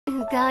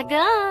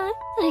Gaga,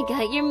 I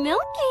got your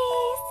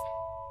Milkies.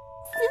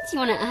 Since you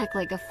wanna act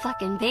like a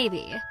fucking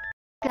baby.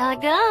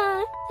 Gaga,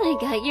 I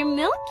got your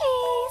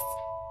Milkies.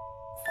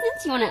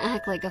 Since you wanna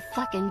act like a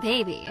fucking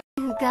baby.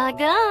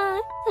 Gaga,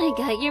 I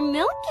got your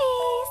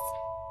Milkies.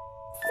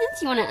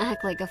 Since you wanna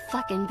act like a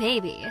fucking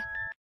baby.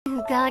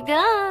 Gaga,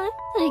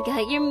 I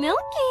got your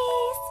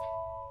Milkies.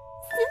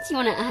 Since you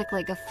wanna act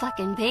like a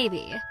fucking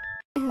baby.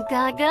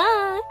 Gaga,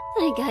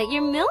 I got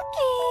your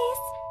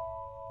Milkies.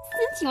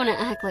 Since you wanna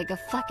act like a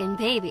fucking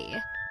baby.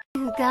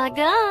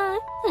 Gaga,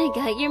 I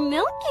got your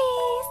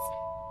Milkies.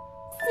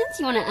 Since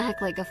you wanna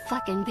act like a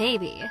fucking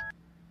baby.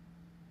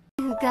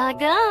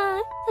 Gaga,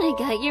 I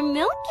got your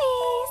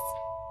Milkies.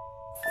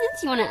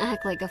 Since you wanna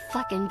act like a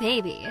fucking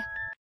baby.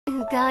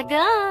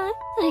 Gaga,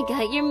 I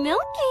got your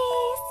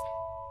Milkies.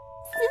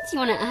 Since you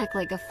wanna act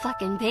like a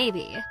fucking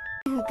baby.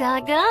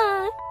 Gaga,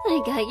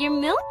 I got your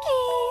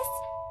Milkies.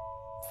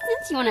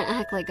 Since you wanna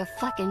act like a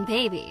fucking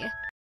baby.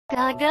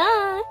 Gaga,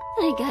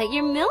 I got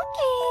your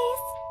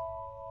Milkies.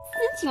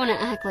 Since you wanna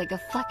act like a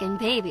fucking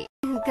baby.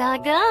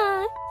 Gaga,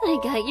 I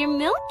got your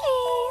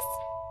Milkies.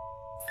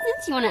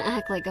 Since you wanna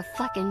act like a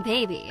fucking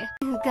baby.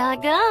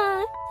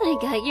 Gaga, I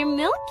got your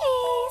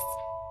Milkies.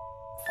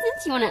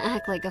 Since you wanna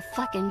act like a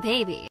fucking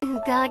baby.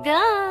 Gaga,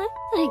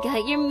 I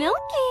got your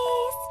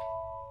Milkies.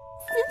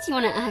 Since you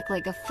wanna act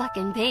like a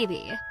fucking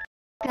baby.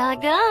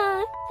 Gaga,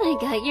 I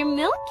got your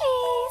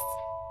Milkies.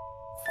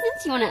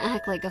 Since you wanna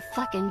act like a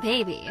fucking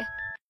baby.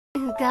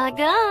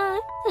 Gaga,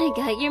 I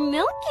got your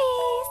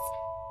Milkies.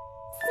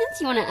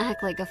 Since you wanna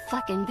act like a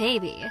fucking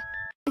baby.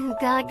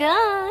 Gaga,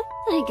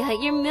 I got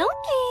your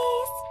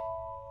Milkies.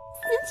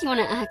 Since you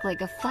wanna act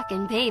like a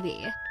fucking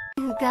baby.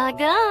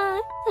 Gaga,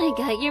 I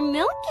got your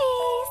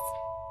Milkies.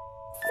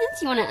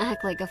 Since you wanna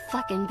act like a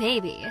fucking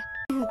baby.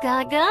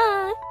 Gaga,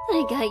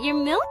 I got your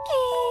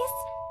Milkies.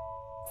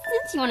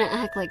 Since you wanna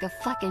act like a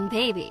fucking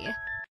baby.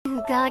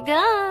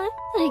 Gaga,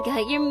 I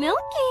got your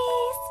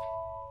Milkies.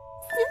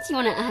 Since you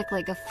wanna act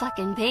like a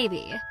fucking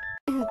baby.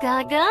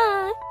 Gaga,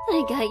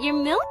 I got your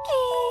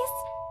Milkies.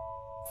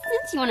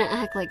 Since you wanna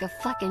act like a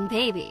fucking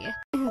baby.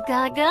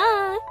 Gaga,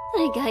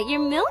 I got your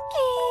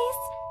Milkies.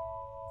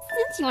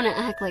 Since you wanna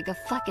act like a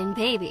fucking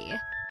baby.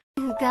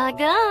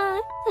 Gaga,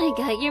 I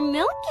got your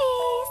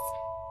Milkies.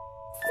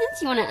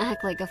 Since you wanna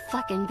act like a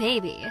fucking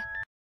baby.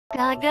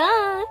 Gaga,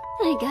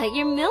 I got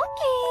your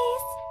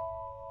Milkies.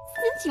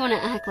 Since you wanna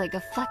act like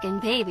a fucking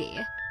baby.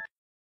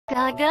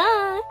 Gaga,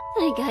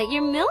 I got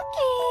your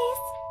Milkies.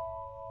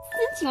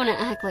 Since you wanna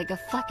act like a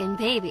fucking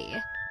baby.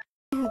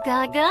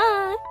 Gaga,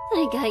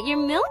 I got your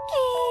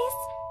Milkies.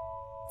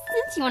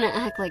 Since you wanna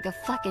act like a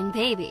fucking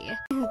baby.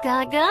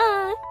 Gaga,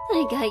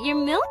 I got your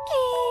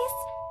Milkies.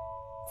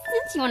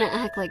 Since you wanna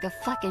act like a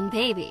fucking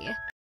baby.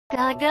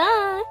 Gaga,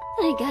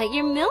 I got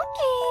your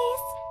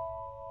Milkies.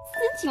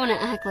 Since you wanna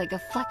act like a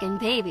fucking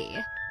baby.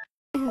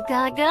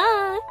 Gaga,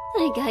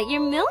 I got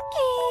your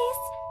Milkies.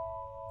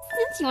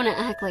 Since you wanna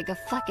act like a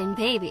fucking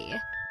baby.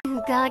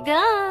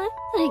 Gaga,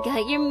 I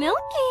got your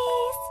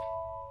Milkies.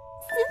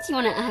 Since you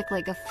wanna act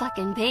like a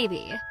fucking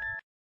baby.